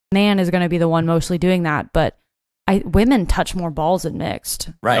man is going to be the one mostly doing that, but women touch more balls in mixed.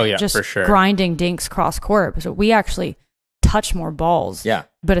 Right. Oh yeah, just for sure. grinding dinks cross court. So we actually touch more balls. Yeah.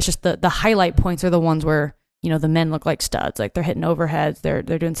 But it's just the highlight points are the ones where, you know, the men look like studs, like they're hitting overheads, they're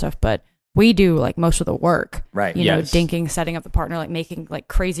doing stuff, but we do like most of the work. Right. You know, Yes. dinking, setting up the partner, like making like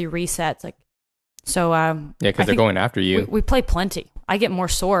crazy resets, like so. Yeah, because they're going after you. We play plenty. I get more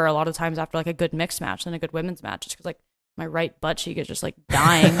sore a lot of times after like a good mixed match than a good women's match, just because like my right butt cheek is just like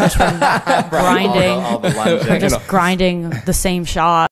dying just from grinding, All the lunging. just grinding the same shot.